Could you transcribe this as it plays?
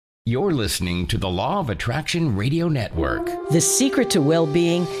You're listening to the Law of Attraction Radio Network. The secret to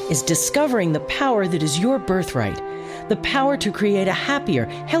well-being is discovering the power that is your birthright, the power to create a happier,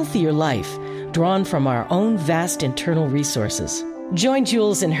 healthier life, drawn from our own vast internal resources. Join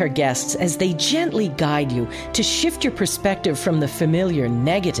Jules and her guests as they gently guide you to shift your perspective from the familiar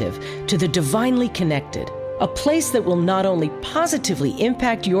negative to the divinely connected, a place that will not only positively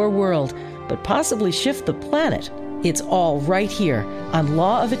impact your world, but possibly shift the planet. It's all right here on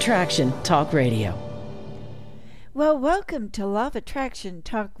Law of Attraction Talk Radio. Well, welcome to Law of Attraction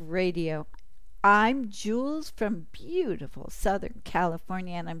Talk Radio. I'm Jules from beautiful Southern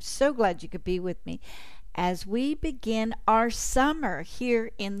California, and I'm so glad you could be with me as we begin our summer here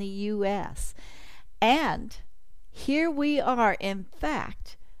in the U.S. And here we are, in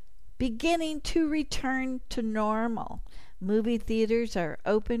fact, beginning to return to normal. Movie theaters are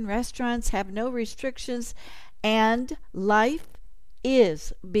open, restaurants have no restrictions, and life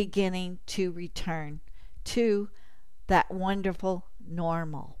is beginning to return to that wonderful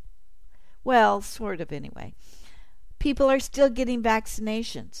normal. Well, sort of anyway. People are still getting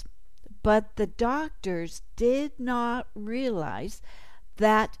vaccinations, but the doctors did not realize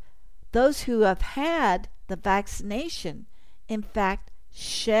that those who have had the vaccination, in fact,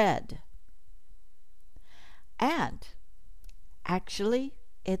 shed. And actually,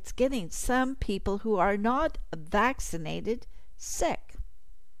 it's getting some people who are not vaccinated sick.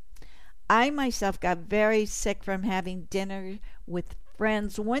 I myself got very sick from having dinner with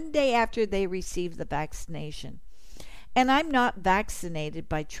friends one day after they received the vaccination. And I'm not vaccinated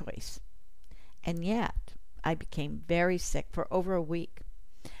by choice. And yet, I became very sick for over a week.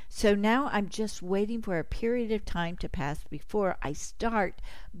 So now I'm just waiting for a period of time to pass before I start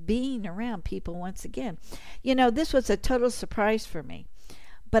being around people once again. You know, this was a total surprise for me.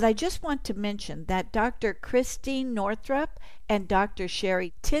 But I just want to mention that Dr. Christine Northrup and Dr.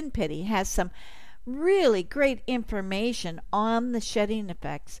 Sherry Tenpenny has some really great information on the shedding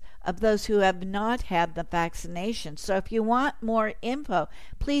effects of those who have not had the vaccination. So if you want more info,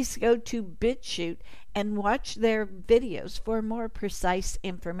 please go to BitChute and watch their videos for more precise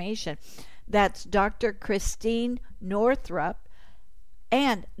information. That's Dr. Christine Northrup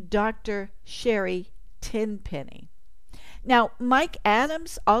and Dr. Sherry Tenpenny. Now, Mike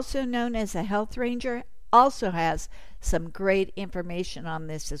Adams, also known as a Health Ranger, also has some great information on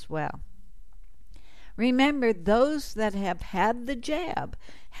this as well. Remember, those that have had the jab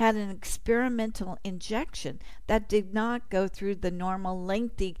had an experimental injection that did not go through the normal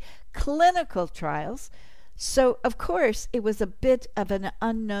lengthy clinical trials. So, of course, it was a bit of an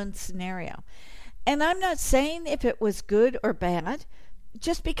unknown scenario. And I'm not saying if it was good or bad,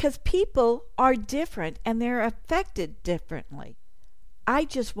 just because people are different and they're affected differently. I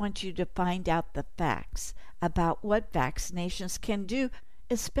just want you to find out the facts about what vaccinations can do,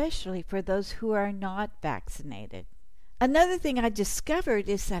 especially for those who are not vaccinated. Another thing I discovered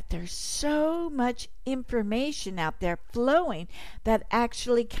is that there's so much information out there flowing that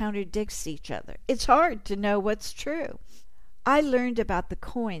actually contradicts each other. It's hard to know what's true. I learned about the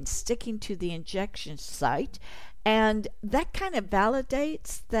coins sticking to the injection site, and that kind of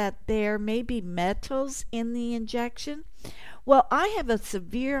validates that there may be metals in the injection. Well, I have a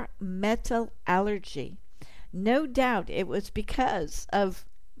severe metal allergy. No doubt it was because of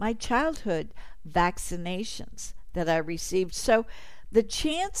my childhood vaccinations that I received. So the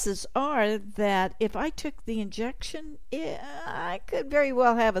chances are that if I took the injection, I could very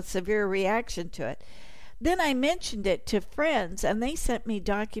well have a severe reaction to it. Then I mentioned it to friends, and they sent me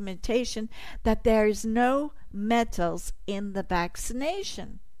documentation that there's no metals in the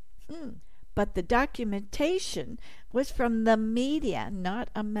vaccination. But the documentation was from the media, not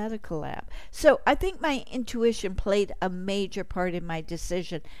a medical lab. So I think my intuition played a major part in my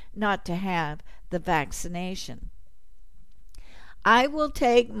decision not to have the vaccination. I will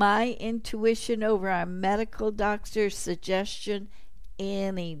take my intuition over a medical doctor's suggestion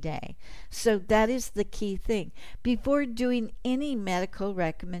any day. So that is the key thing. Before doing any medical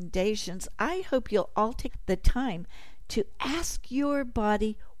recommendations, I hope you'll all take the time to ask your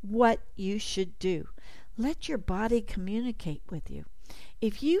body what you should do. Let your body communicate with you.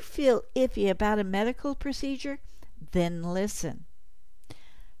 If you feel iffy about a medical procedure, then listen.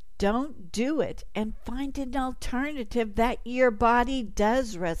 Don't do it and find an alternative that your body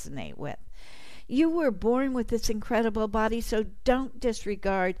does resonate with. You were born with this incredible body, so don't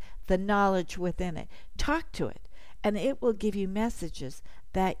disregard the knowledge within it. Talk to it, and it will give you messages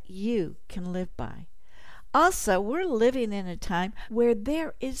that you can live by. Also, we're living in a time where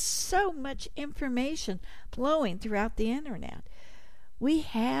there is so much information flowing throughout the internet. We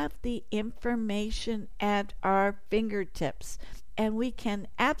have the information at our fingertips. and we can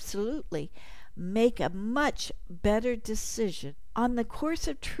absolutely make a much better decision on the course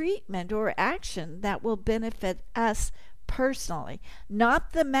of treatment or action that will benefit us personally.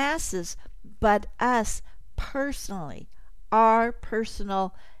 Not the masses, but us personally. Our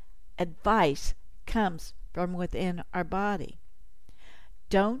personal advice comes from within our body.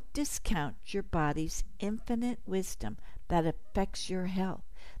 Don't discount your body's infinite wisdom that affects your health.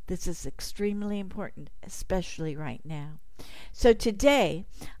 This is extremely important, especially right now. So today,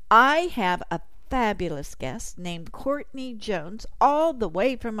 I have a fabulous guest named Courtney Jones, all the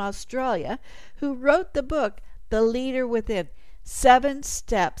way from Australia, who wrote the book, The Leader Within, 7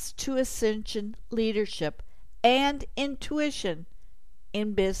 Steps to Ascension Leadership and Intuition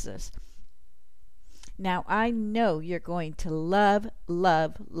in Business. Now, I know you're going to love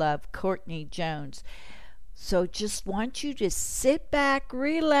Courtney Jones. So just want you to sit back,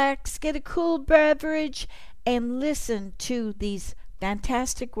 relax, get a cool beverage, and listen to these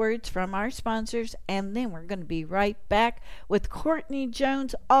fantastic words from our sponsors. And then we're going to be right back with Courtney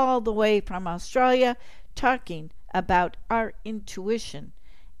Jones all the way from Australia talking about our intuition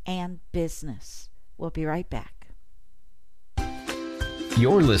and business. We'll be right back.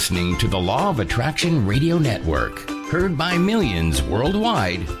 You're listening to the Law of Attraction Radio Network, heard by millions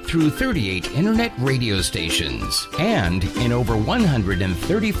worldwide through 38 internet radio stations and in over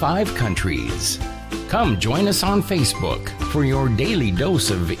 135 countries. Come join us on Facebook for your daily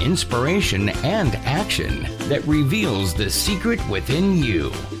dose of inspiration and action that reveals the secret within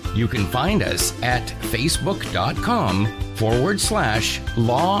you. You can find us at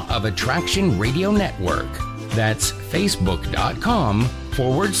facebook.com/Law of Attraction Radio Network. That's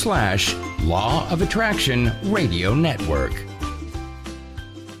facebook.com/Law of Attraction Radio Network.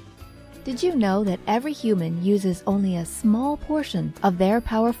 Did you know that every human uses only a small portion of their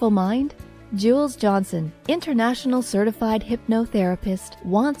powerful mind? Jules Johnson, international certified hypnotherapist,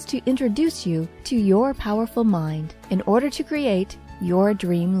 wants to introduce you to your powerful mind in order to create your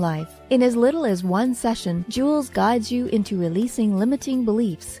dream life. In as little as 1 session, Jules guides you into releasing limiting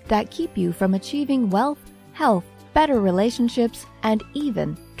beliefs that keep you from achieving wealth, health, better relationships, and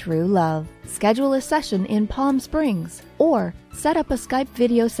even true love. Schedule a session in Palm Springs or set up a Skype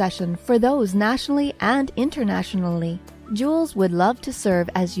video session for those nationally and internationally. Jules would love to serve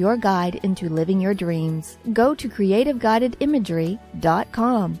as your guide into living your dreams. Go to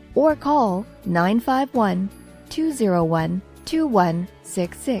creativeguidedimagery.com or call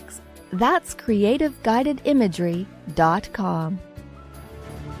 951-201-2166. That's creativeguidedimagery.com.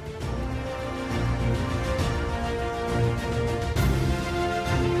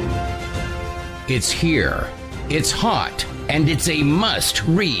 It's here, it's hot, and it's a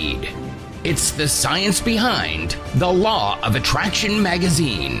must-read. It's the science behind The Law of Attraction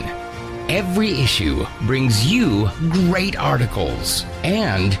magazine. Every issue brings you great articles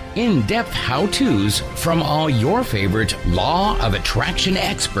and in-depth how-tos from all your favorite Law of Attraction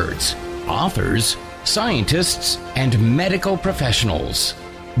experts, authors, scientists, and medical professionals.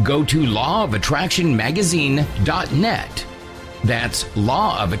 Go to lawofattractionmagazine.net. That's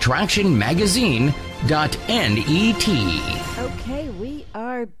lawofattractionmagazine.net. Okay, we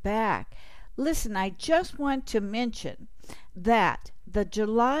are back. Listen, I just want to mention that the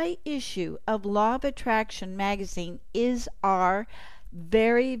July issue of Law of Attraction magazine is our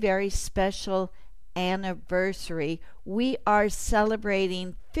very, very special anniversary. We are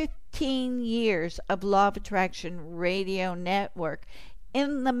celebrating 15 years of Law of Attraction Radio Network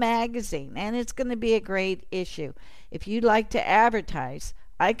in the magazine, and it's going to be a great issue. If you'd like to advertise,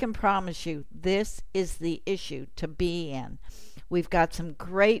 I can promise you this is the issue to be in. We've got some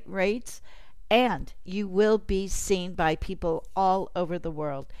great rates, and you will be seen by people all over the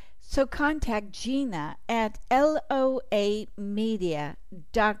world. So contact Gina at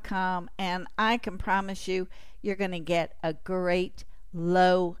loamedia.com, and I can promise you you're going to get a great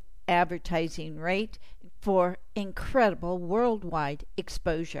low advertising rate for incredible worldwide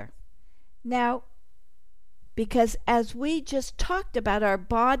exposure. Now, because as we just talked about our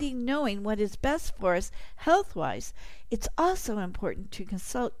body knowing what is best for us health-wise, it's also important to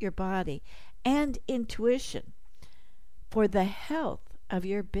consult your body and intuition for the health of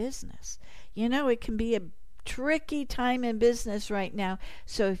your business. You know, it can be a tricky time in business right now,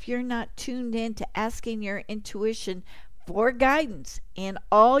 so if you're not tuned in to asking your intuition for guidance in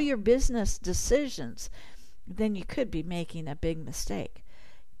all your business decisions, then you could be making a big mistake.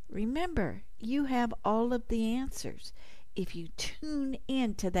 Remember, you have all of the answers. If you tune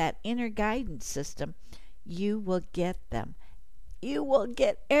into that inner guidance system, you will get them. You will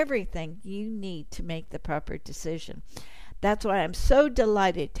get everything you need to make the proper decision. That's why I'm so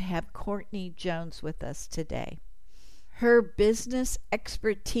delighted to have Courtney Jones with us today. Her business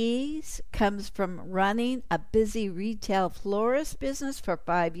expertise comes from running a busy retail florist business for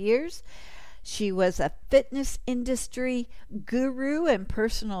 5 years. She was a fitness industry guru and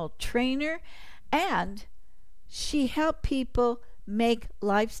personal trainer, and she helped people make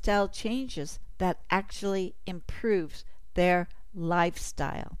lifestyle changes that actually improves their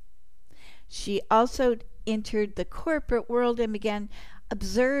lifestyle. She also entered the corporate world and began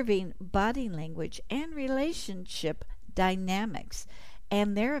observing body language and relationship dynamics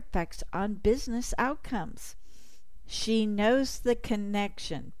and their effects on business outcomes. She knows the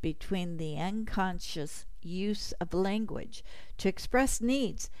connection between the unconscious use of language to express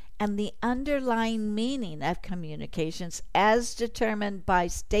needs and the underlying meaning of communications as determined by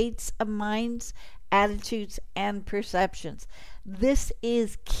states of minds, attitudes, and perceptions. This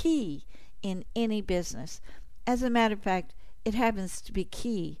is key in any business. As a matter of fact, it happens to be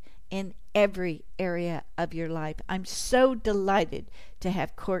key in every area of your life. I'm so delighted to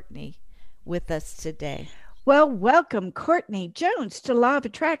have Courtney with us today. Well, welcome, Courtney Jones, to Law of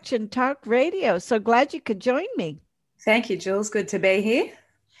Attraction Talk Radio. So glad you could join me. Thank you, Jules. Good to be here.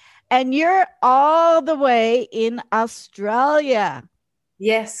 And you're all the way in Australia.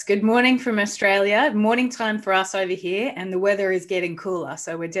 Yes, good morning from Australia. Morning time for us over here, and the weather is getting cooler.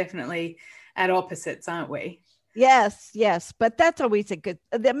 So we're definitely at opposites, aren't we? Yes, but that's always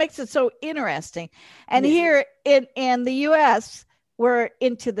that makes it so interesting. And Here in the US, we're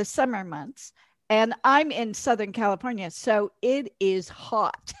into the summer months, and I'm in Southern California, so it is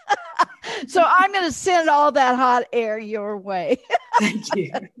hot. So I'm going to send all that hot air your way. Thank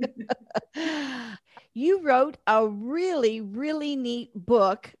you. You wrote a really, really neat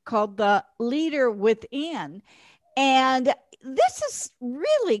book called The Leader Within. And this is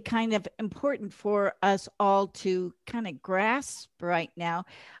really kind of important for us all to kind of grasp right now.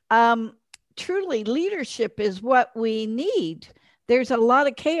 Truly, leadership is what we need. There's a lot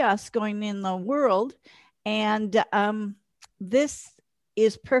of chaos going in the world, and this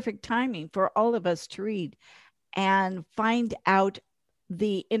is perfect timing for all of us to read and find out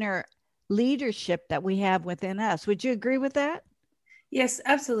the inner leadership that we have within us. Would you agree with that? Yes,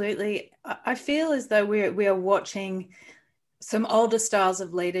 absolutely. I feel as though we are watching some older styles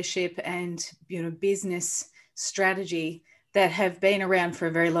of leadership and business strategy that have been around for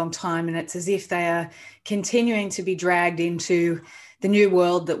a very long time, and it's as if they are continuing to be dragged into the new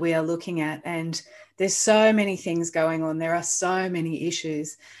world that we are looking at. And there's so many things going on. There are so many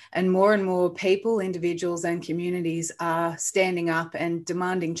issues, and more people, individuals, and communities are standing up and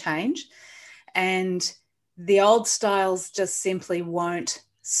demanding change. And the old styles just simply won't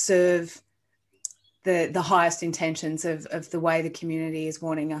serve the highest intentions of the way the community is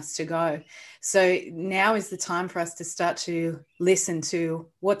wanting us to go. So now is the time for us to start to listen to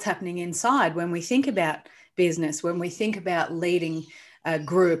what's happening inside when we think about business, when we think about leading a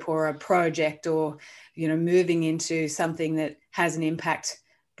group or a project, or moving into something that has an impact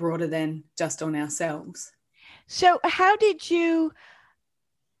broader than just on ourselves. So how did you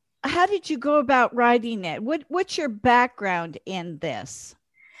go about writing it? What's your background in this?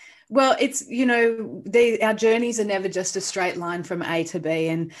 Well, it's, our journeys are never just a straight line from A to B.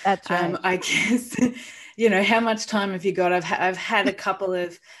 And that's right. I guess, how much time have you got? I've had a couple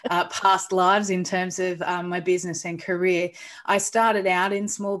of past lives in terms of my business and career. I started out in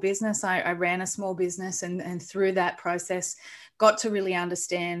small business. I ran a small business, and through that process got to really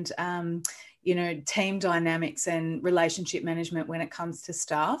understand, team dynamics and relationship management when it comes to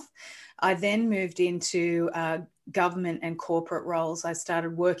staff. I then moved into government and corporate roles. I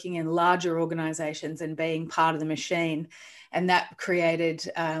started working in larger organizations and being part of the machine. And that created,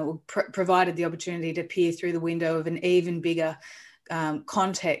 provided the opportunity to peer through the window of an even bigger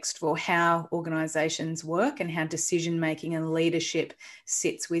context for how organizations work and how decision-making and leadership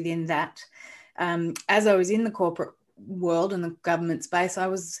sits within that. As I was in the corporate world and the government space, I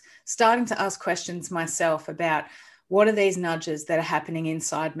was starting to ask questions myself about, what are these nudges that are happening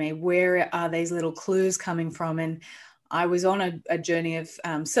inside me? Where are these little clues coming from? And I was on a journey of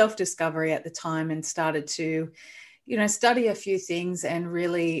self-discovery at the time, and started to, study a few things and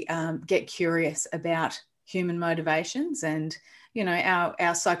really get curious about human motivations and,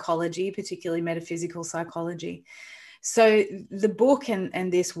 our psychology, particularly metaphysical psychology. So the book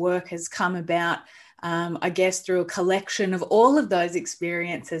and this work has come about, I guess, through a collection of all of those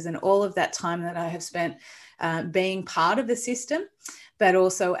experiences and all of that time that I have spent being part of the system, but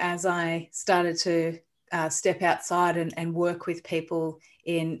also as I started to step outside and work with people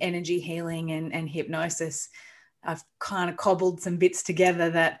in energy healing and hypnosis, I've kind of cobbled some bits together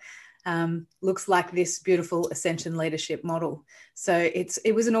that looks like this beautiful ascension leadership model. So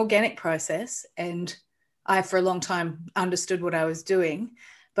it was an organic process, and I, for a long time, understood what I was doing.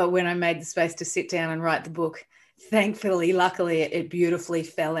 But when I made the space to sit down and write the book, thankfully, luckily, it beautifully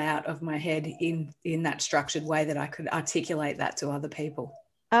fell out of my head in that structured way that I could articulate that to other people.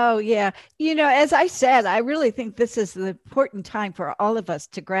 Oh, yeah. As I said, I really think this is the important time for all of us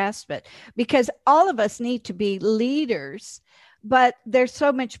to grasp it, because all of us need to be leaders, but there's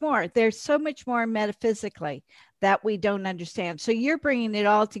so much more. There's so much more metaphysically that we don't understand. So you're bringing it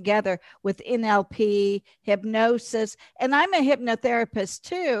all together with NLP, hypnosis, and I'm a hypnotherapist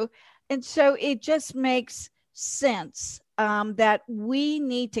too. And so it just makes sense that we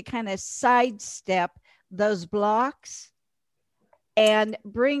need to kind of sidestep those blocks and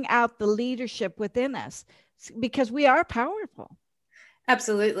bring out the leadership within us, because we are powerful.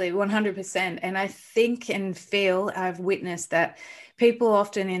 Absolutely, 100%. And I think and feel, I've witnessed that people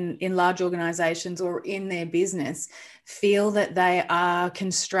often in large organizations or in their business feel that they are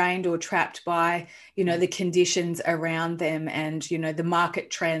constrained or trapped by, the conditions around them and, the market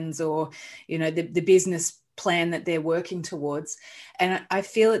trends or, the business plan that they're working towards. And I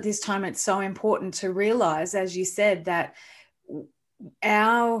feel at this time it's so important to realize, as you said, that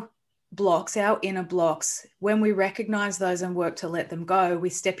our blocks, our inner blocks, when we recognize those and work to let them go, we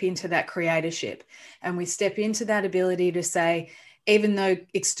step into that creatorship and we step into that ability to say, even though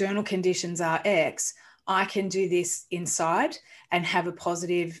external conditions are X, I can do this inside and have a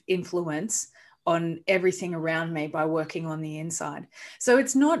positive influence on everything around me by working on the inside. So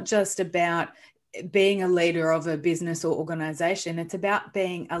it's not just about being a leader of a business or organization. It's about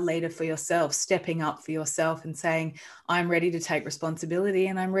being a leader for yourself, stepping up for yourself and saying, I'm ready to take responsibility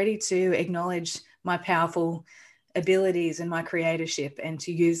and I'm ready to acknowledge my powerful abilities and my creatorship and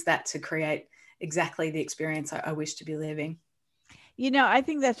to use that to create exactly the experience I wish to be living. I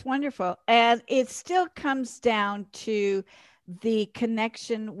think that's wonderful. And it still comes down to the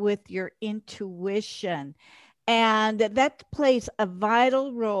connection with your intuition. And that plays a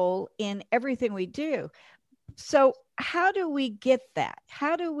vital role in everything we do. So how do we get that?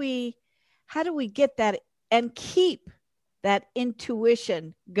 How do we get that and keep that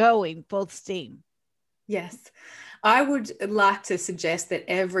intuition going full steam? Yes. I would like to suggest that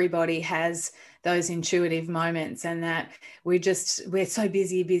everybody has those intuitive moments and that we're so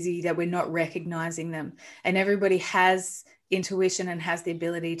busy that we're not recognizing them. And everybody has intuition and has the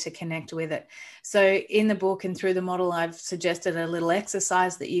ability to connect with it. So in the book and through the model, I've suggested a little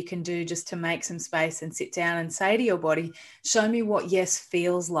exercise that you can do just to make some space and sit down and say to your body, show me what yes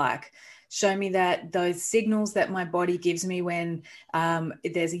feels like. Show me that those signals that my body gives me when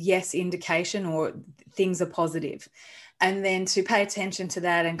there's a yes indication or things are positive. And then to pay attention to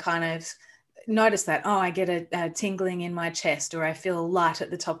that and kind of notice that, I get a tingling in my chest, or I feel light at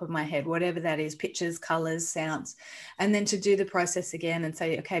the top of my head, whatever that is, pictures, colors, sounds. And then to do the process again and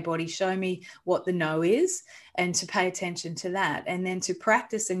say, okay, body, show me what the no is, and to pay attention to that. And then to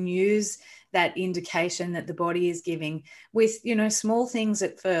practice and use that indication that the body is giving with, small things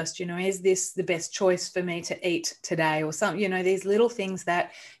at first, is this the best choice for me to eat today or something, these little things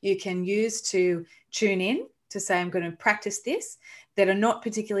that you can use to tune in to say, I'm going to practice this, that are not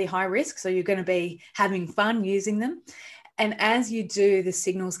particularly high risk. So you're going to be having fun using them. And as you do, the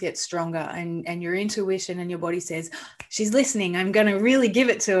signals get stronger and your intuition and your body says, she's listening, I'm going to really give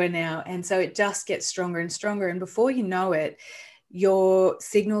it to her now. And so it just gets stronger and stronger. And before you know it, your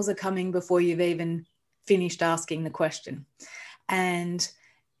signals are coming before you've even finished asking the question. And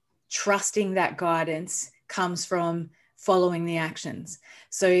trusting that guidance comes from following the actions.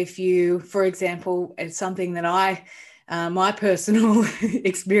 So if you, for example, it's something that my personal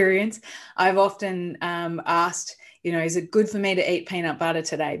experience, I've often asked, is it good for me to eat peanut butter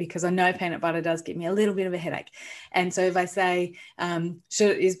today? Because I know peanut butter does give me a little bit of a headache. And so if I say,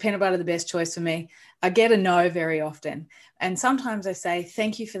 is peanut butter the best choice for me? I get a no very often. And sometimes I say,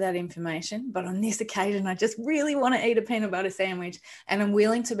 thank you for that information, but on this occasion, I just really want to eat a peanut butter sandwich. And I'm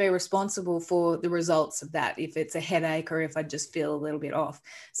willing to be responsible for the results of that, if it's a headache or if I just feel a little bit off.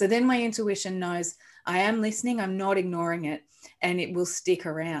 So then my intuition knows I am listening, I'm not ignoring it, and it will stick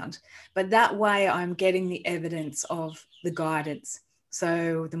around. But that way I'm getting the evidence of the guidance.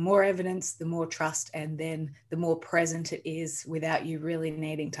 So the more evidence, the more trust, and then the more present it is without you really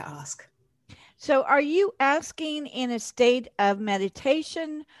needing to ask. So are you asking in a state of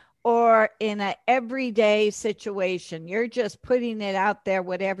meditation or in an everyday situation? You're just putting it out there,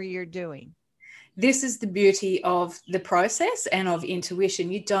 whatever you're doing. This is the beauty of the process and of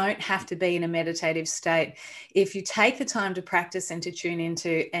intuition. You don't have to be in a meditative state. If you take the time to practice and to tune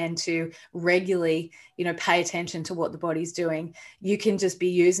into and to regularly, pay attention to what the body's doing, you can just be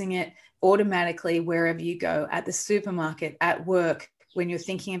using it automatically wherever you go, at the supermarket, at work, when you're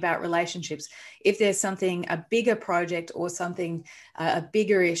thinking about relationships. If there's something, a bigger project or something, a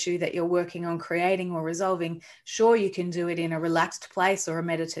bigger issue that you're working on creating or resolving, sure, you can do it in a relaxed place or a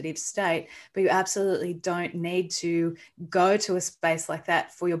meditative state, but you absolutely don't need to go to a space like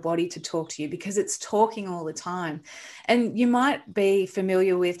that for your body to talk to you, because it's talking all the time. And you might be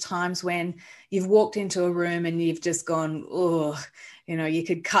familiar with times when you've walked into a room and you've just gone, oh, you know, you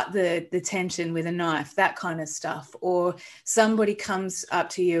could cut the tension with a knife, that kind of stuff. Or somebody comes up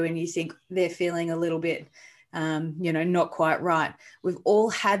to you and you think they're feeling a little bit, not quite right. We've all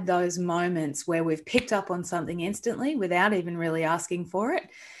had those moments where we've picked up on something instantly without even really asking for it.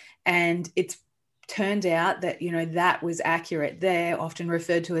 And it's turned out that, that was accurate. They're often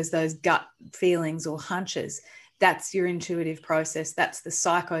referred to as those gut feelings or hunches. That's your intuitive process. That's the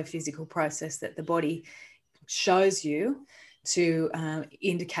psychophysical process that the body shows you to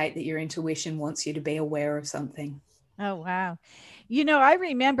indicate that your intuition wants you to be aware of something. Oh, wow. I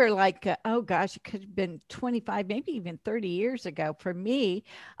remember it could have been 25, maybe even 30 years ago. For me,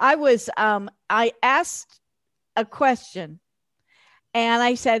 I asked a question and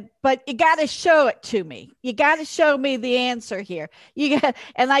I said, but you got to show it to me. You got to show me the answer here.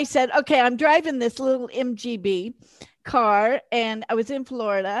 And I said, okay, I'm driving this little MGB car and I was in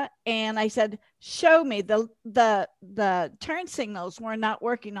Florida and I said, show me the turn signals were not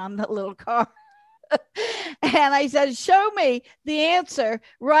working on the little car. And I said, show me the answer.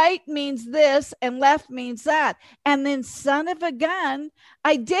 Right means this and left means that. And then son of a gun,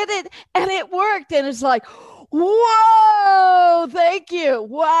 I did it and it worked. And it's like, whoa, thank you.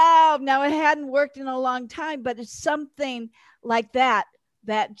 Wow. Now it hadn't worked in a long time, but it's something like that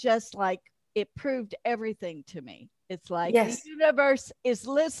just like it proved everything to me. It's like yes. The universe is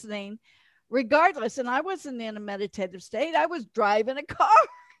listening regardless. And I wasn't in a meditative state. I was driving a car.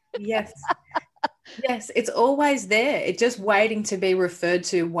 Yes. Yes, it's always there. It's just waiting to be referred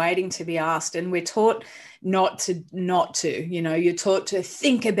to, waiting to be asked. And we're taught not to, you're taught to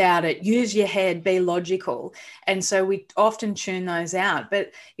think about it, use your head, be logical. And so we often tune those out.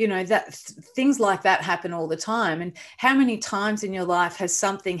 But, that things like that happen all the time. And how many times in your life has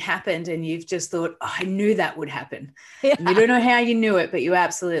something happened and you've just thought, oh, I knew that would happen. Yeah. And you don't know how you knew it, but you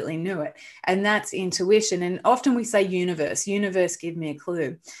absolutely knew it. And that's intuition. And often we say universe, give me a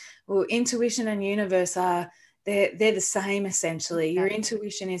clue. Well, intuition and universe they're the same essentially. Your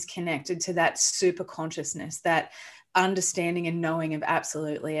intuition is connected to that super consciousness, that understanding and knowing of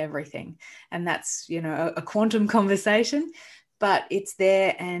absolutely everything. And that's, a quantum conversation, but it's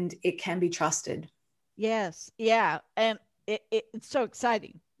there and it can be trusted. Yes. Yeah. And it's so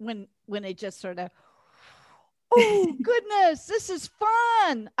exciting when it just sort of, oh goodness, this is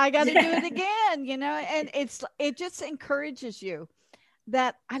fun. I got to do it again, and it just encourages you.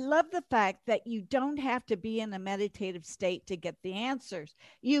 That I love the fact that you don't have to be in a meditative state to get the answers.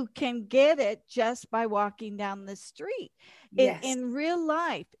 You can get it just by walking down the street. Yes. In real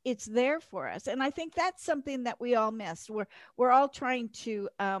life, it's there for us. And I think that's something that we all miss. We're all trying to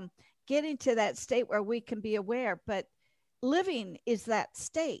get into that state where we can be aware, but living is that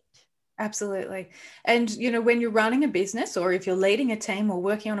state. Absolutely. And, when you're running a business or if you're leading a team or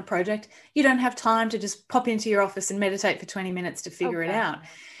working on a project, you don't have time to just pop into your office and meditate for 20 minutes to figure it out.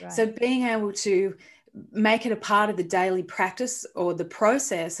 Right. So being able to make it a part of the daily practice or the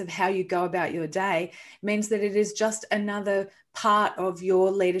process of how you go about your day means that it is just another part of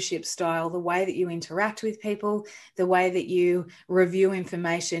your leadership style, the way that you interact with people, the way that you review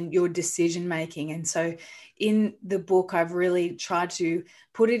information, your decision making. And so in the book, I've really tried to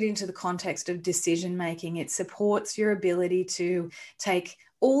put it into the context of decision making. It supports your ability to take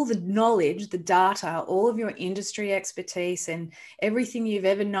all the knowledge, the data, all of your industry expertise and everything you've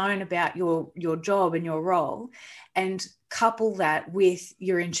ever known about your job and your role, and couple that with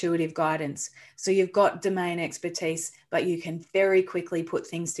your intuitive guidance. So you've got domain expertise, but you can very quickly put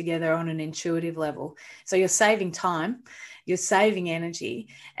things together on an intuitive level. So you're saving time, you're saving energy,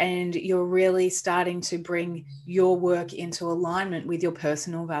 and you're really starting to bring your work into alignment with your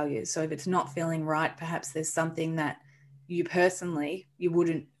personal values. So if it's not feeling right, perhaps there's something that you personally, you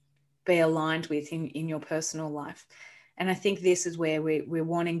wouldn't be aligned with in your personal life. And I think this is where we're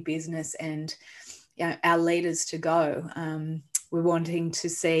wanting business and our leaders to go. We're wanting to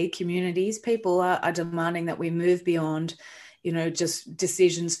see communities, people are demanding that we move beyond, just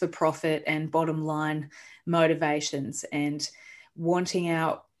decisions for profit and bottom line motivations, and wanting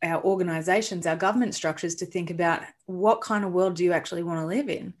our organizations, our government structures to think about what kind of world do you actually want to live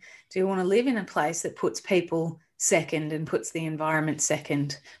in? Do you want to live in a place that puts people second and puts the environment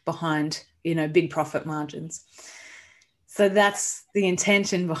second behind, big profit margins? So that's the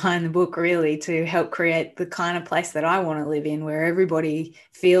intention behind the book, really, to help create the kind of place that I want to live in, where everybody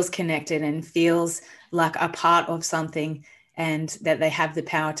feels connected and feels like a part of something, and that they have the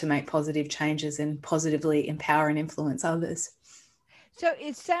power to make positive changes and positively empower and influence others. So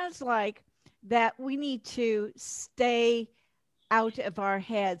it sounds like that we need to stay out of our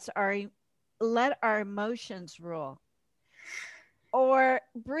heads, let our emotions rule, or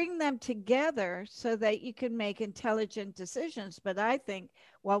bring them together so that you can make intelligent decisions. But I think,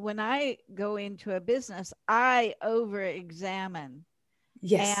 well, when I go into a business, I over examine.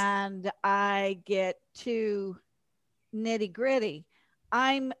 Yes. And I get too nitty gritty.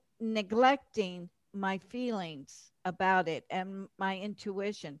 I'm neglecting my feelings about it and my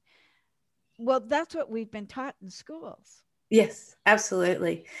intuition. Well, that's what we've been taught in schools. Yes,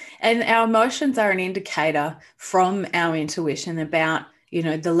 absolutely. And our emotions are an indicator from our intuition about,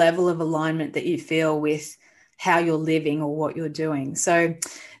 the level of alignment that you feel with how you're living or what you're doing. So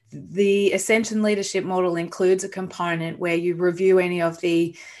the Ascension Leadership Model includes a component where you review any of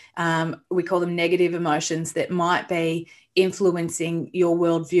the, we call them negative emotions, that might be influencing your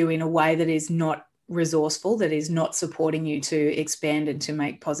worldview in a way that is not resourceful, that is not supporting you to expand and to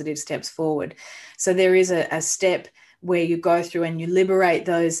make positive steps forward. So there is a step where you go through and you liberate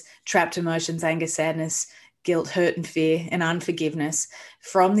those trapped emotions, anger, sadness, guilt, hurt, and fear, and unforgiveness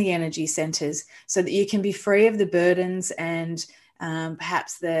from the energy centers, so that you can be free of the burdens and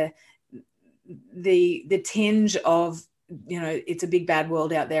perhaps the tinge of, it's a big bad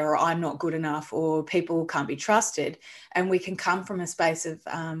world out there, or I'm not good enough, or people can't be trusted. And we can come from a space of,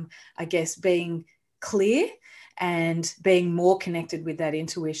 I guess, being clear and being more connected with that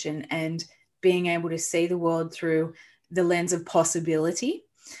intuition and being able to see the world through the lens of possibility.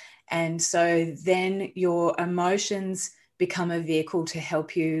 And so then your emotions become a vehicle to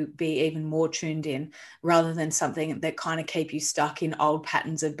help you be even more tuned in, rather than something that kind of keep you stuck in old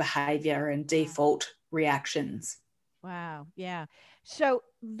patterns of behavior and default reactions. Wow. Yeah. So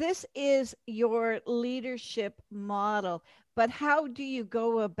this is your leadership model, but how do you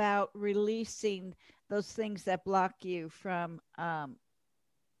go about releasing those things that block you from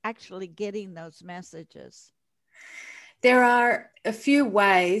actually getting those messages? There are a few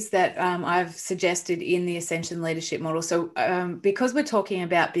ways that I've suggested in the Ascension Leadership Model. So because we're talking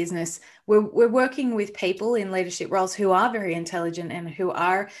about business, we're working with people in leadership roles who are very intelligent and who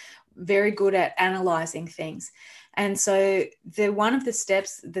are very good at analyzing things. And so one of the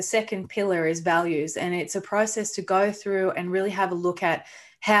steps, the second pillar, is values. And it's a process to go through and really have a look at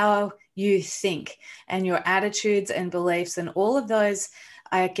how you think and your attitudes and beliefs and all of those,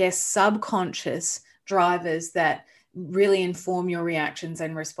 I guess, subconscious drivers that really inform your reactions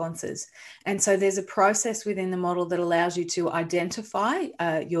and responses. And so there's a process within the model that allows you to identify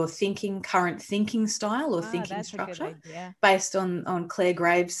your current thinking style or thinking structure based on Claire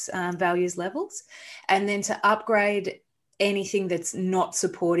Graves' values levels, and then to upgrade anything that's not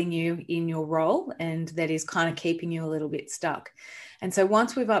supporting you in your role and that is kind of keeping you a little bit stuck. And so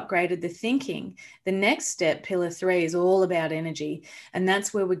once we've upgraded the thinking, the next step, pillar 3, is all about energy. And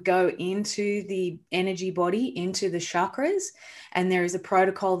that's where we go into the energy body, into the chakras. And there is a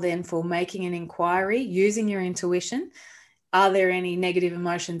protocol then for making an inquiry using your intuition. Are there any negative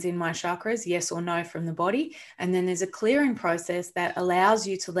emotions in my chakras? Yes or no from the body. And then there's a clearing process that allows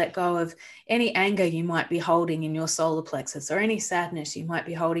you to let go of any anger you might be holding in your solar plexus or any sadness you might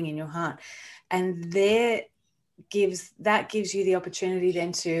be holding in your heart. And that gives you the opportunity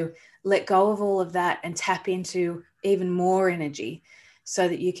then to let go of all of that and tap into even more energy, so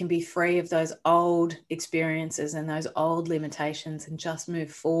that you can be free of those old experiences and those old limitations and just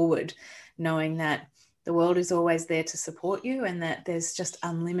move forward, knowing that the world is always there to support you and that there's just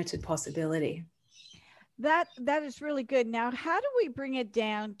unlimited possibility. That is really good. Now, how do we bring it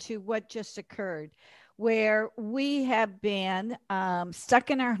down to what just occurred, where we have been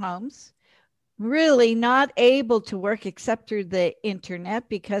stuck in our homes, really not able to work except through the internet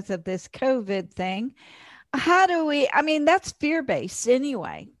because of this COVID thing? How do we, I mean, that's fear-based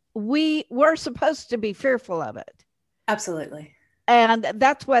anyway. We're supposed to be fearful of it. Absolutely. And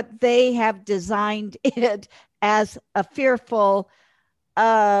that's what they have designed it as, a fearful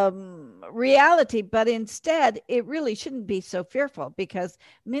reality. But instead, it really shouldn't be so fearful, because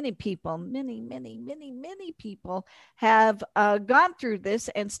many people, many people have gone through this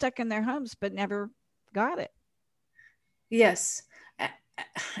and stuck in their homes, but never got it. Yes.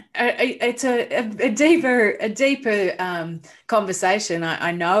 It's a deeper conversation,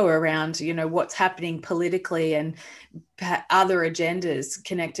 I know, around, what's happening politically and other agendas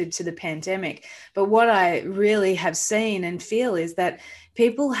connected to the pandemic. But what I really have seen and feel is that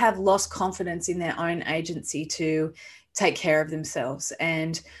people have lost confidence in their own agency to take care of themselves.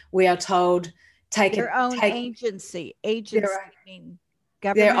 And we are told take Their own take agency. their Agency mean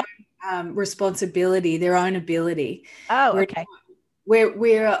their government. own responsibility, their own ability. Oh, We're okay.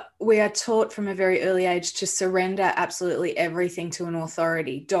 we are taught from a very early age to surrender absolutely everything to an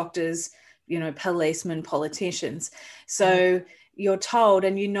authority, doctors, policemen, politicians. So you're told,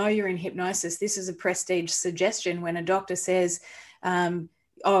 and you're in hypnosis, this is a prestige suggestion. When a doctor says,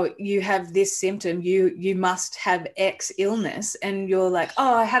 oh, you have this symptom, you must have X illness, and you're like,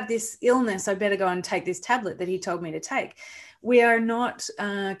 oh, I have this illness, I better go and take this tablet that he told me to take. We are not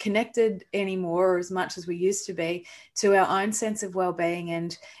connected anymore, or as much as we used to be, to our own sense of well-being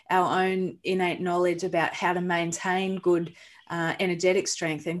and our own innate knowledge about how to maintain good energetic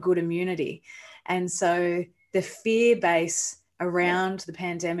strength and good immunity. And so the fear base around the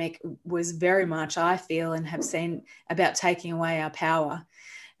pandemic was very much, I feel and have seen, about taking away our power.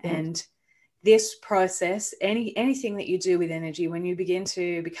 And this process, anything that you do with energy, when you begin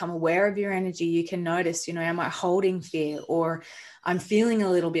to become aware of your energy, you can notice, am I holding fear, or I'm feeling a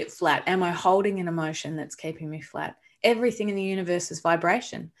little bit flat? Am I holding an emotion that's keeping me flat? Everything in the universe is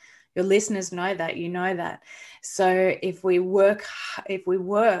vibration. Your listeners know that, know that. So if we work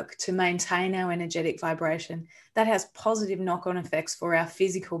to maintain our energetic vibration, that has positive knock-on effects for our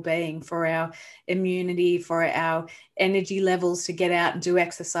physical being, for our immunity, for our energy levels to get out and do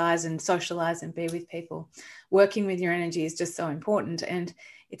exercise and socialize and be with people. Working with your energy is just so important. And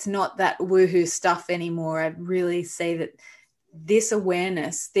it's not that woohoo stuff anymore. I really see that this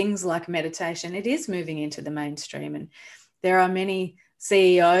awareness, things like meditation, it is moving into the mainstream. And there are many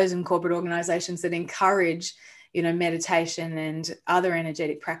CEOs and corporate organizations that encourage, meditation and other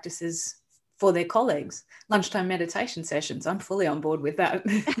energetic practices for their colleagues. Lunchtime meditation sessions. I'm fully on board with that.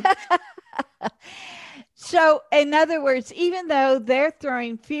 So, in other words, even though they're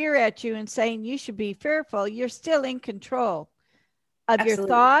throwing fear at you and saying you should be fearful, you're still in control of Absolutely. your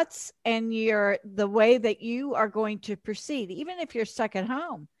thoughts and the way that you are going to proceed, even if you're stuck at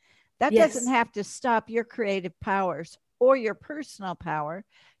home. That doesn't have to stop your creative powers or your personal power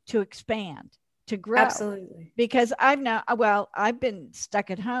to expand, to grow. Absolutely. Because I've been stuck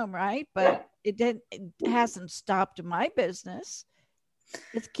at home, right? But it hasn't stopped my business.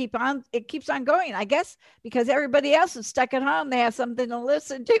 It keeps on going, I guess, because everybody else is stuck at home. They have something to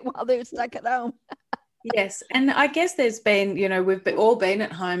listen to while they're stuck at home. Yes. And I guess there's been, we've all been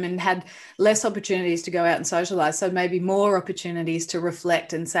at home and had less opportunities to go out and socialize. So maybe more opportunities to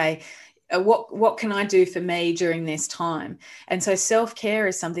reflect and say, what can I do for me during this time? And so self-care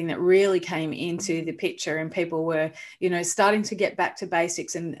is something that really came into the picture, and people were, starting to get back to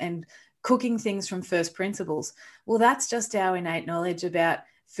basics and cooking things from first principles. Well, that's just our innate knowledge about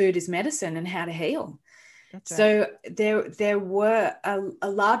food is medicine and how to heal. That's right. So there were a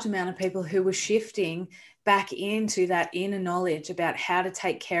large amount of people who were shifting back into that inner knowledge about how to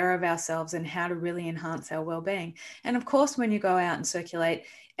take care of ourselves and how to really enhance our well-being. And of course, when you go out and circulate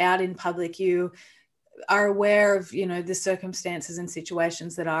out in public, you are aware of, the circumstances and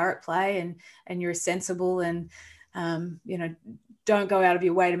situations that are at play, and you're sensible and, don't go out of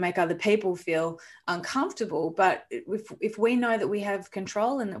your way to make other people feel uncomfortable. But if we know that we have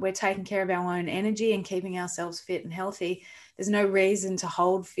control and that we're taking care of our own energy and keeping ourselves fit and healthy, there's no reason to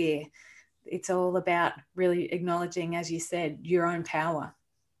hold fear. It's all about really acknowledging, as you said, your own power.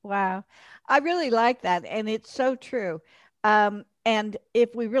 Wow. I really like that. And it's so true. And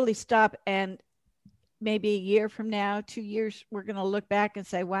if we really stop, and maybe a year from now, 2 years, we're going to look back and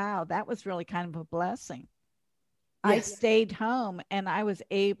say, wow, that was really kind of a blessing. Yes. I stayed home and I was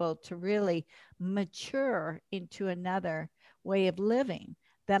able to really mature into another way of living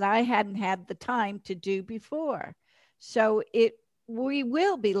that I hadn't had the time to do before. So we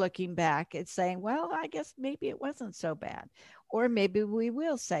will be looking back and saying, well, I guess maybe it wasn't so bad. Or maybe we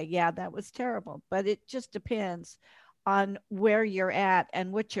will say, yeah, that was terrible. But it just depends on where you're at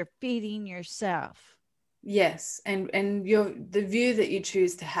and what you're feeding yourself. Yes, and the view that you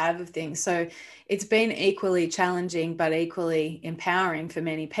choose to have of things. So it's been equally challenging but equally empowering for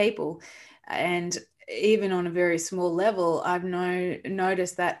many people. And even on a very small level, I've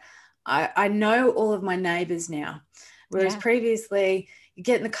noticed that I know all of my neighbors now. Whereas previously, you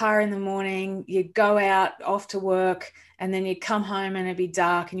get in the car in the morning, you go out off to work, and then you'd come home and it'd be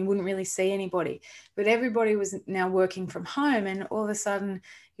dark and you wouldn't really see anybody. But everybody was now working from home, and all of a sudden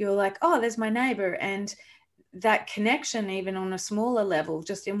you're like, oh, there's my neighbor. And that connection, even on a smaller level,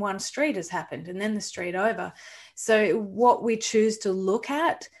 just in one street has happened, and then the street over. So what we choose to look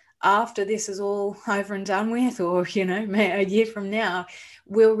at after this is all over and done with, or, a year from now,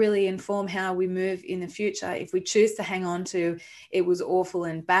 will really inform how we move in the future. If we choose to hang on to it was awful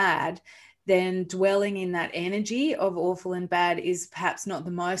and bad, then dwelling in that energy of awful and bad is perhaps not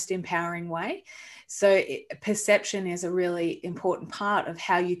the most empowering way. So perception is a really important part of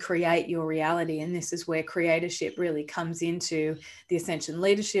how you create your reality. And this is where creatorship really comes into the Ascension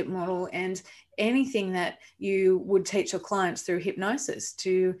Leadership Model and anything that you would teach your clients through hypnosis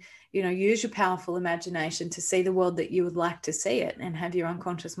to, use your powerful imagination to see the world that you would like to see it and have your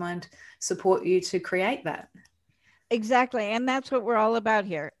unconscious mind support you to create that. Exactly. And that's what we're all about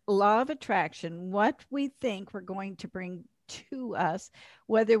here. Law of attraction, what we think we're going to bring to us,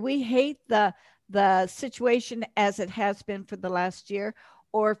 whether we hate the situation as it has been for the last year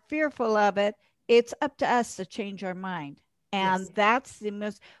or fearful of it, it's up to us to change our mind. And Yes. that's the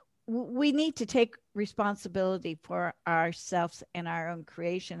most, we need to take responsibility for ourselves and our own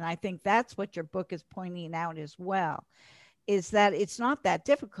creation. I think that's what your book is pointing out as well, is that it's not that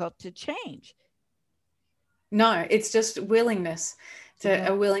difficult to change. No, it's just willingness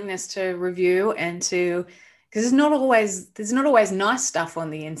a willingness to review and to, because there's not always nice stuff on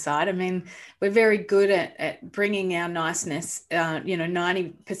the inside. I mean, we're very good at bringing our niceness,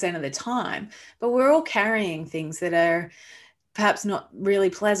 90% of the time, but we're all carrying things that are perhaps not really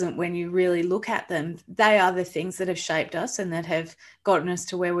pleasant when you really look at them. They are the things that have shaped us and that have gotten us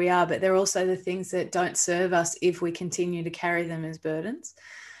to where we are, but they're also the things that don't serve us if we continue to carry them as burdens.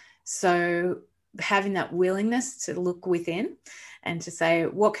 So having that willingness to look within and to say,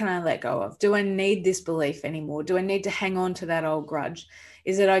 what can I let go of? Do I need this belief anymore? Do I need to hang on to that old grudge?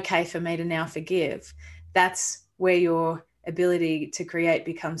 Is it okay for me to now forgive? That's where your ability to create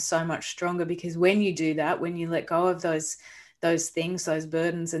becomes so much stronger, because when you do that, when you let go of those things, those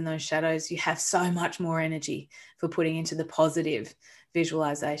burdens and those shadows, you have so much more energy for putting into the positive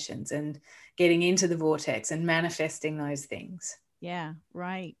visualizations and getting into the vortex and manifesting those things. Yeah,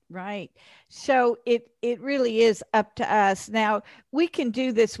 right. So it really is up to us. Now, we can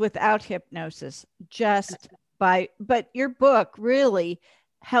do this without hypnosis, but your book really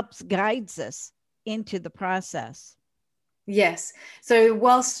helps guides us into the process. Yes. So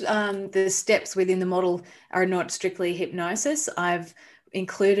whilst the steps within the model are not strictly hypnosis, I've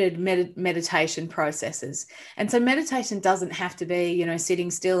included meditation processes. And so meditation doesn't have to be, sitting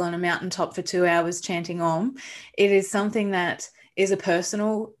still on a mountaintop for 2 hours chanting Om. It is something that is a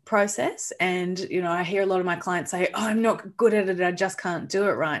personal process. And, I hear a lot of my clients say, oh, I'm not good at it, I just can't do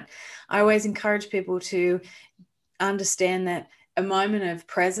it right. I always encourage people to understand that a moment of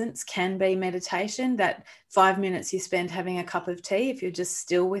presence can be meditation. That 5 minutes you spend having a cup of tea, if you're just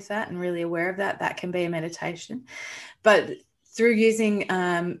still with that and really aware of that, that can be a meditation. But through using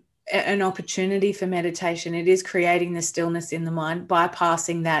an opportunity for meditation, it is creating the stillness in the mind,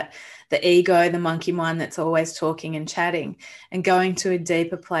 bypassing the ego, the monkey mind that's always talking and chatting, and going to a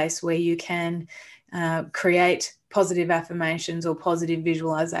deeper place where you can create positive affirmations or positive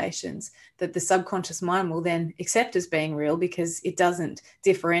visualizations that the subconscious mind will then accept as being real, because it doesn't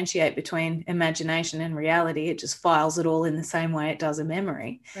differentiate between imagination and reality. It just files it all in the same way it does a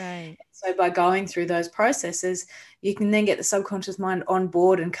memory. Right. So by going through those processes, you can then get the subconscious mind on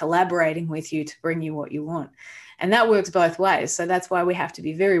board and collaborating with you to bring you what you want. And that works both ways. So that's why we have to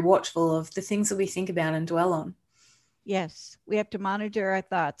be very watchful of the things that we think about and dwell on. Yes, we have to monitor our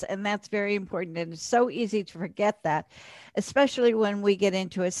thoughts, and that's very important. And it's so easy to forget that, especially when we get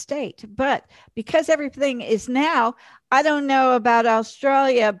into a state. But because everything is now, I don't know about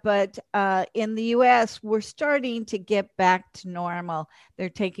Australia, but in the US, we're starting to get back to normal. They're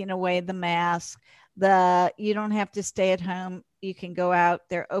taking away the mask. You don't have to stay at home. You can go out.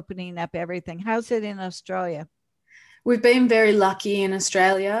 They're opening up everything. How's it in Australia? We've been very lucky in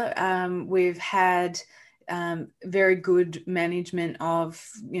Australia. We've had very good management of,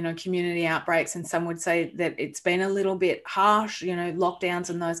 community outbreaks. And some would say that it's been a little bit harsh, lockdowns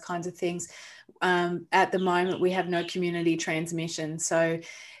and those kinds of things. At the moment, we have no community transmission. So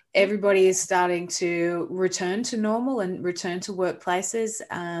everybody is starting to return to normal and return to workplaces.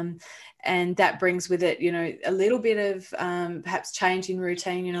 And that brings with it, a little bit of perhaps change in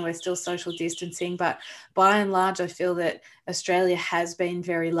routine. We're still social distancing, but by and large, I feel that Australia has been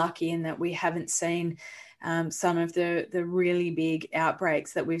very lucky in that we haven't seen some of the really big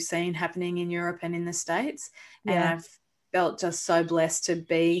outbreaks that we've seen happening in Europe and in the States. Yeah. And I've felt just so blessed to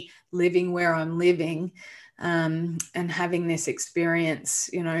be living where I'm living and having this experience,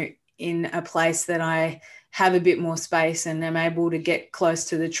 in a place that I have a bit more space and am able to get close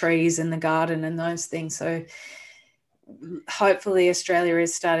to the trees and the garden and those things. So hopefully Australia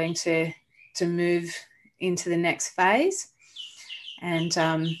is starting to move into the next phase, and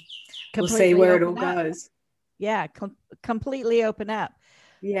we'll see where it all goes. Yeah, completely open up.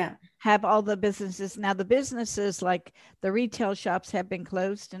 Yeah. have all the businesses. Now, the businesses like the retail shops have been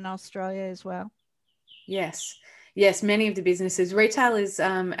closed in Australia as well. Yes. Yes, many of the businesses, retail is,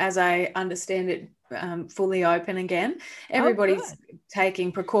 as I understand it, fully open again. Oh, Everybody's good.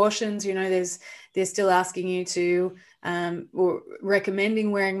 taking precautions. You know, they're still asking you to, or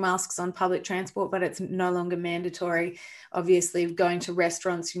recommending wearing masks on public transport, but it's no longer mandatory. Obviously, going to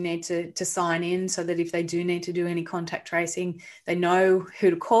restaurants, you need to sign in so that if they do need to do any contact tracing, they know who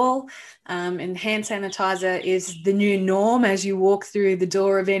to call. And hand sanitizer is the new norm as you walk through the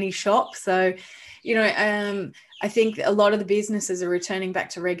door of any shop. So, you know, I think a lot of the businesses are returning back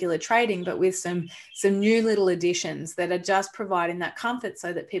to regular trading, but with some new little additions that are just providing that comfort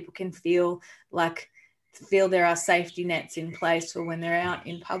so that people can feel there are safety nets in place for when they're out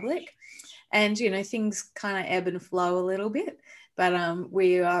in public. And, you know, things kind of ebb and flow a little bit, but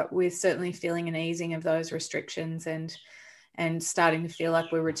we're certainly feeling an easing of those restrictions and starting to feel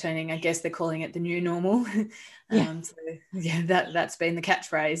like we're returning. I guess they're calling it the new normal. Yeah. So yeah, that's been the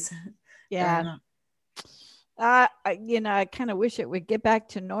catchphrase. Yeah. I kind of wish it would get back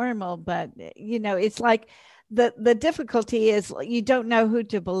to normal, but it's like the difficulty is you don't know who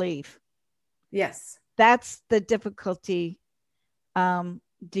to believe. Yes. That's the difficulty. Do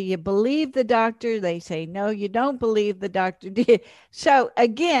you believe the doctor? They say no, you don't believe the doctor. So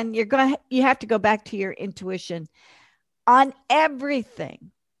again, you have to go back to your intuition on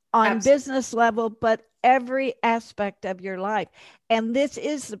everything, on Absolutely. business level, but every aspect of your life. And this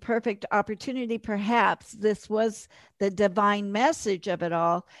is the perfect opportunity. Perhaps this was the divine message of it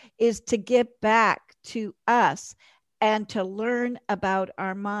all, is to get back to us and to learn about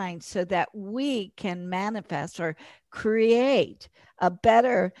our minds so that we can manifest or create a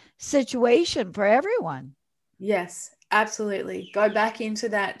better situation for everyone. Yes, absolutely. Go back into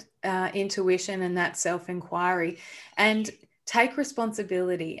that intuition and that self-inquiry and take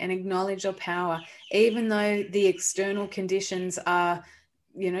responsibility and acknowledge your power, even though the external conditions are,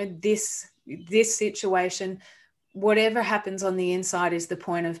 this situation. Whatever happens on the inside is the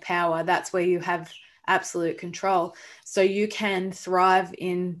point of power. That's where you have absolute control. So you can thrive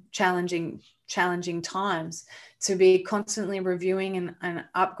in challenging times, to be constantly reviewing and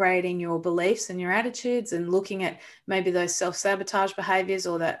upgrading your beliefs and your attitudes and looking at maybe those self-sabotage behaviors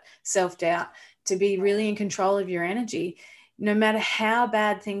or that self-doubt, to be really in control of your energy. No matter how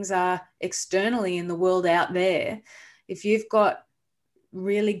bad things are externally in the world out there, if you've got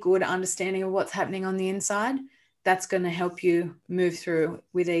really good understanding of what's happening on the inside, that's going to help you move through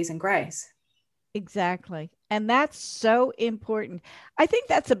with ease and grace. Exactly. And that's so important. I think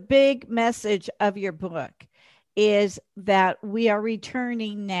that's a big message of your book, is that we are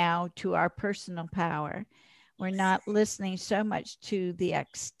returning now to our personal power. We're not listening so much to the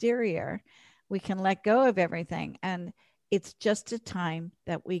exterior. We can let go of everything. And it's just a time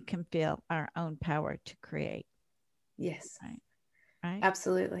that we can feel our own power to create. Yes. Right.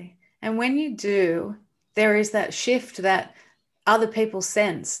 Absolutely. And when you do, there is that shift that other people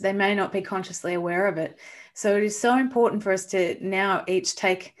sense. They may not be consciously aware of it. So it is so important for us to now each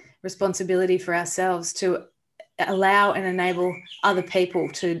take responsibility for ourselves, to allow and enable other people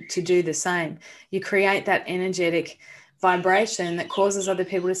to do the same. You create that energetic vibration that causes other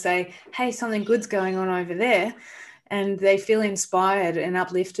people to say, hey, something good's going on over there. And they feel inspired and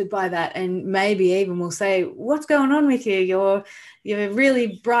uplifted by that. And maybe even will say, what's going on with you? You're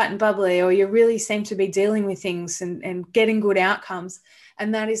really bright and bubbly, or you really seem to be dealing with things and getting good outcomes.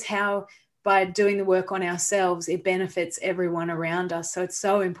 And that is how, by doing the work on ourselves, it benefits everyone around us. So it's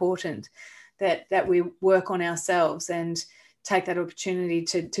so important that we work on ourselves and take that opportunity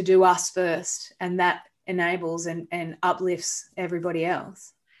to do us first. And that enables and uplifts everybody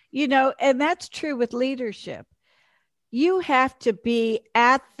else. And that's true with leadership. You have to be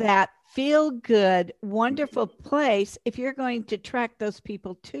at that feel good, wonderful place if you're going to attract those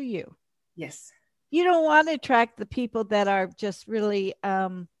people to you. Yes. You don't want to attract the people that are just really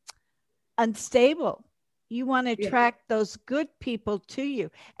unstable. You want to attract those good people to you.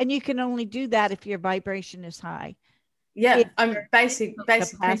 And you can only do that if your vibration is high. Yeah, basic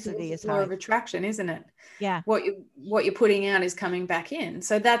capacity is law high. of attraction, isn't it? Yeah. What you're putting out is coming back in.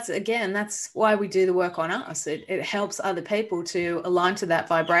 So that's why we do the work on us. It helps other people to align to that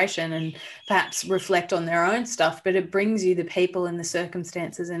vibration and perhaps reflect on their own stuff, but it brings you the people and the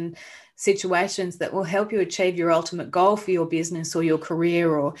circumstances and situations that will help you achieve your ultimate goal for your business or your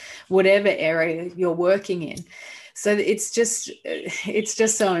career or whatever area you're working in. So it's just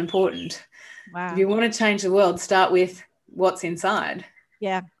so important. Wow. If you want to change the world, start with what's inside.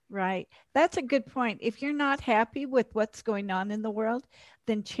 Yeah, right. That's a good point. If you're not happy with what's going on in the world,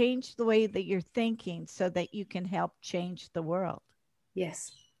 then change the way that you're thinking so that you can help change the world.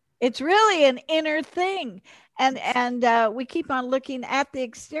 Yes. It's really an inner thing. And we keep on looking at the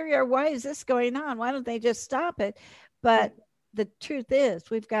exterior. Why is this going on? Why don't they just stop it? But the truth is,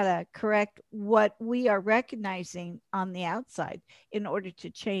 we've got to correct what we are recognizing on the outside in order to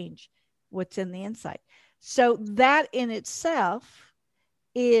change what's in the inside. So that in itself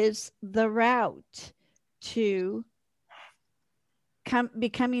is the route to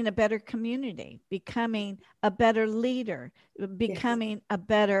becoming a better community, becoming a better leader, becoming a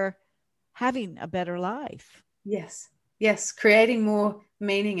better, having a better life. Yes. Yes. Creating more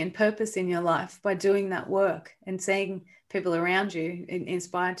meaning and purpose in your life by doing that work and seeing people around you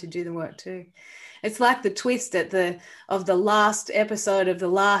inspired to do the work too. It's like the twist of the last episode of the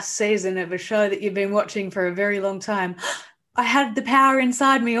last season of a show that you've been watching for a very long time. I had the power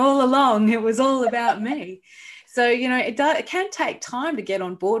inside me all along. It was all about me. So, it can take time to get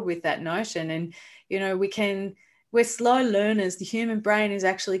on board with that notion. And, we're slow learners. The human brain is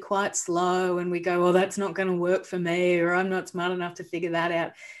actually quite slow, and we go, well, that's not going to work for me, or I'm not smart enough to figure that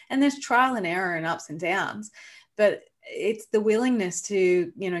out. And there's trial and error and ups and downs, but it's the willingness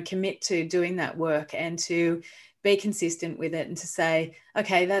to, commit to doing that work and to be consistent with it and to say,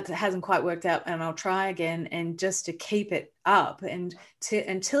 okay, that hasn't quite worked out and I'll try again, and just to keep it up and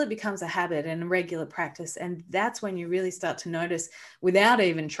until it becomes a habit and a regular practice. And that's when you really start to notice, without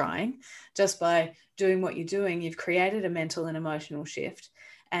even trying, just by doing what you're doing, you've created a mental and emotional shift,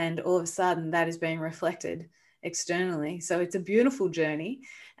 and all of a sudden that is being reflected externally. So it's a beautiful journey,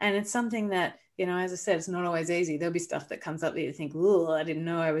 and it's something that, as I said, it's not always easy. There'll be stuff that comes up that you think, oh, I didn't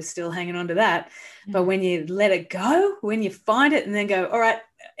know I was still hanging on to that. Yeah. But when you let it go, when you find it and then go, all right,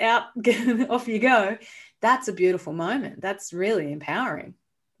 out, off you go, that's a beautiful moment. That's really empowering.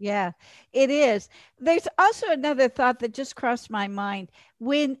 Yeah, it is. There's also another thought that just crossed my mind.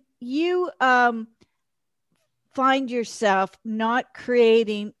 When you find yourself not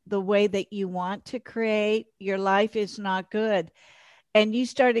creating the way that you want to create, your life is not good. And you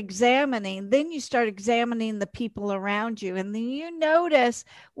start examining the people around you. And then you notice,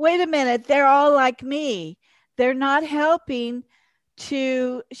 wait a minute, they're all like me. They're not helping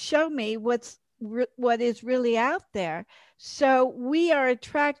to show me what is really out there. So we are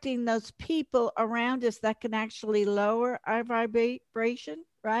attracting those people around us that can actually lower our vibration,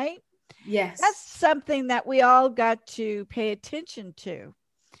 right? Yes. That's something that we all got to pay attention to.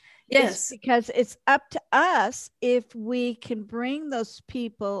 Yes. Because it's up to us if we can bring those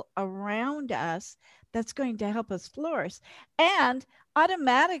people around us that's going to help us flourish and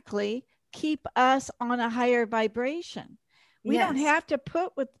automatically keep us on a higher vibration. We don't have to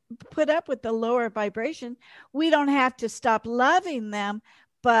put up with the lower vibration. We don't have to stop loving them,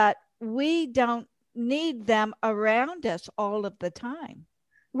 but we don't need them around us all of the time.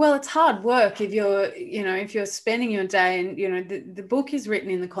 Well, it's hard work if you're spending your day, and, the book is written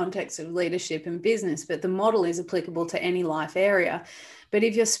in the context of leadership and business, but the model is applicable to any life area. But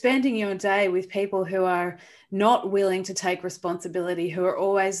if you're spending your day with people who are not willing to take responsibility, who are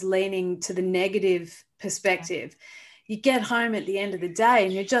always leaning to the negative perspective, you get home at the end of the day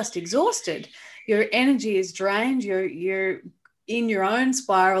and you're just exhausted. Your energy is drained. You're in your own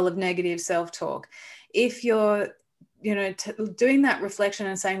spiral of negative self-talk. If you're doing that reflection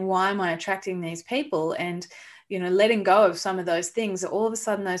and saying, why am I attracting these people? And, letting go of some of those things, all of a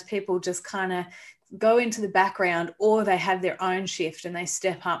sudden those people just kind of go into the background, or they have their own shift and they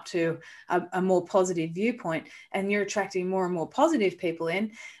step up to a more positive viewpoint, and you're attracting more and more positive people in.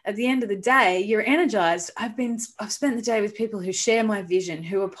 At the end of the day, you're energized. I've spent the day with people who share my vision,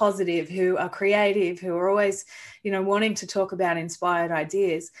 who are positive, who are creative, who are always, wanting to talk about inspired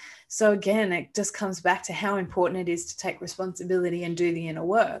ideas. So again, it just comes back to how important it is to take responsibility and do the inner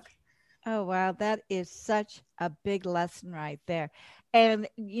work. Oh, wow. That is such a big lesson right there. And,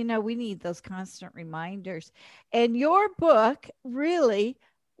 we need those constant reminders. And your book really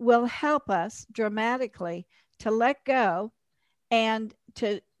will help us dramatically to let go and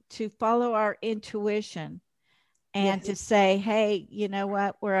to follow our intuition and to say, hey, you know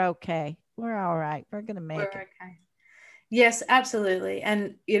what? We're okay. We're all right. We're going to make it. Okay. Yes, absolutely.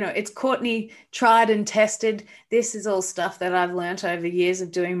 And, it's Courtney tried and tested. This is all stuff that I've learned over years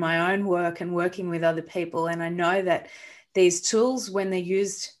of doing my own work and working with other people. And I know that these tools, when they're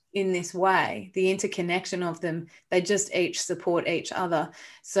used in this way, the interconnection of them, they just each support each other.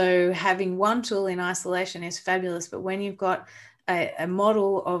 So having one tool in isolation is fabulous. But when you've got a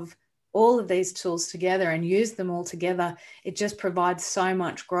model of all of these tools together and use them all together, it just provides so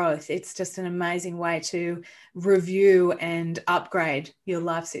much growth. It's just an amazing way to review and upgrade your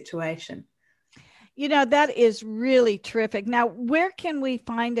life situation. That is really terrific. Now, where can we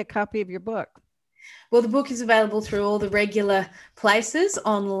find a copy of your book? Well, the book is available through all the regular places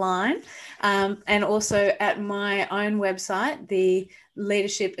online, and also at my own website, the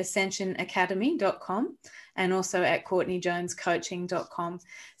leadershipascensionacademy.com, and also at courtneyjonescoaching.com.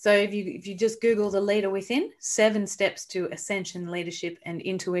 So if you just Google The Leader Within, 7 Steps to Ascension, Leadership and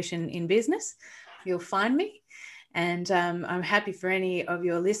Intuition in Business, you'll find me. And I'm happy for any of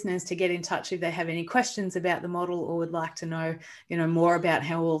your listeners to get in touch if they have any questions about the model or would like to know, more about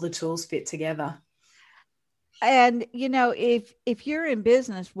how all the tools fit together. And, if you're in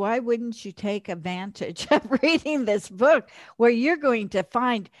business, why wouldn't you take advantage of reading this book where you're going to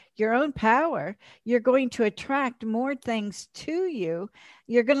find your own power? You're going to attract more things to you.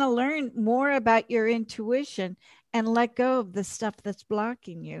 You're going to learn more about your intuition and let go of the stuff that's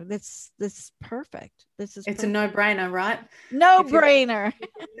blocking you. This is perfect. It's a no-brainer, right? No-brainer.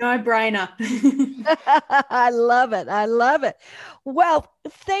 No-brainer. I love it. I love it. Well,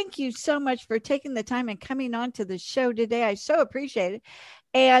 thank you so much for taking the time and coming on to the show today. I so appreciate it.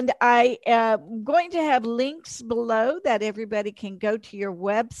 And I am going to have links below that everybody can go to your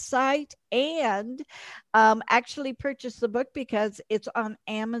website and actually purchase the book because it's on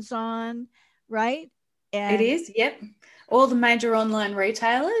Amazon, right? And it is, yep. All the major online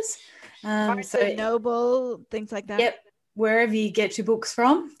retailers. Barnes & Noble, things like that. Yep. Wherever you get your books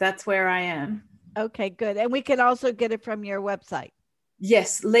from, that's where I am. Okay, good. And we can also get it from your website.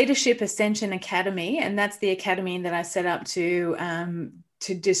 Yes, Leadership Ascension Academy, and that's the academy that I set up to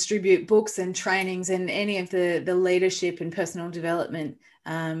distribute books and trainings and any of the leadership and personal development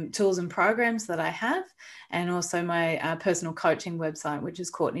tools and programs that I have, and also my personal coaching website, which is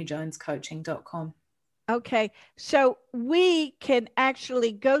courtneyjonescoaching.com. Okay, so we can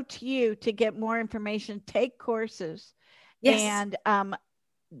actually go to you to get more information, take courses, yes, and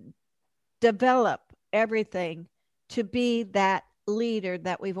develop everything to be that leader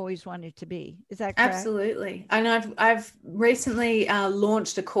that we've always wanted to be. Is that correct? Absolutely. And I've recently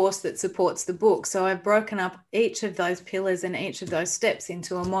launched a course that supports the book. So I've broken up each of those pillars and each of those steps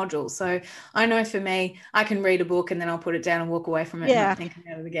into a module. So I know for me, I can read a book and then I'll put it down and walk away from it and not think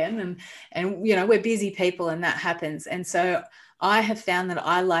about it again. And we're busy people and that happens. And so I have found that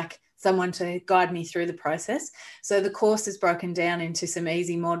I like someone to guide me through the process. So the course is broken down into some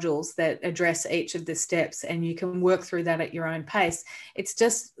easy modules that address each of the steps, and you can work through that at your own pace. It's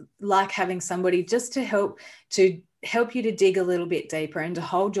just like having somebody just to help you to dig a little bit deeper and to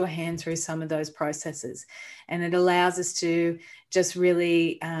hold your hand through some of those processes. And it allows us to just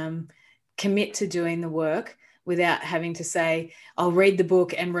really commit to doing the work without having to say, I'll read the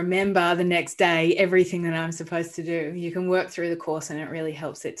book and remember the next day everything that I'm supposed to do. You can work through the course and it really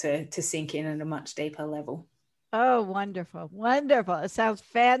helps it to sink in at a much deeper level. Oh, wonderful. Wonderful. It sounds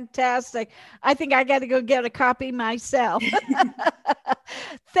fantastic. I think I got to go get a copy myself.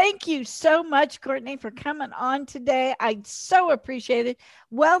 Thank you so much, Courtney, for coming on today. I so appreciate it.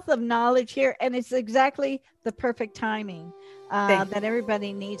 Wealth of knowledge here, and it's exactly the perfect timing that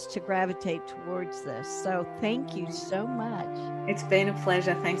everybody needs to gravitate towards this. So thank you so much. It's been a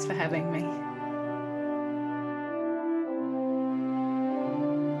pleasure. Thanks for having me.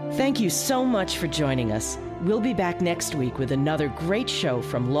 Thank you so much for joining us. We'll be back next week with another great show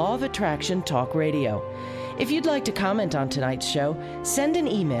from Law of Attraction Talk Radio. If you'd like to comment on tonight's show, send an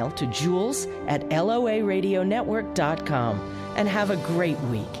email to jules@loaradionetwork.com and have a great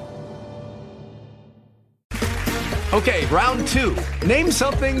week. Okay, round 2. Name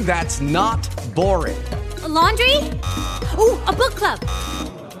something that's not boring. A laundry? Ooh, a book club.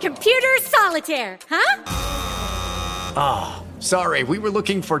 Computer solitaire, huh? Ah, sorry, we were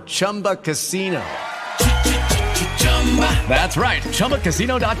looking for Chumba Casino. That's right,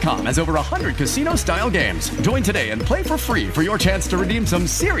 ChumbaCasino.com has over 100 casino-style games. Join today and play for free for your chance to redeem some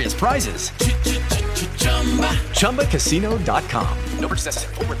serious prizes. ChumbaCasino.com. No purchase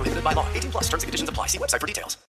necessary. Void where prohibited by law. 18+. Terms and conditions apply. See website for details.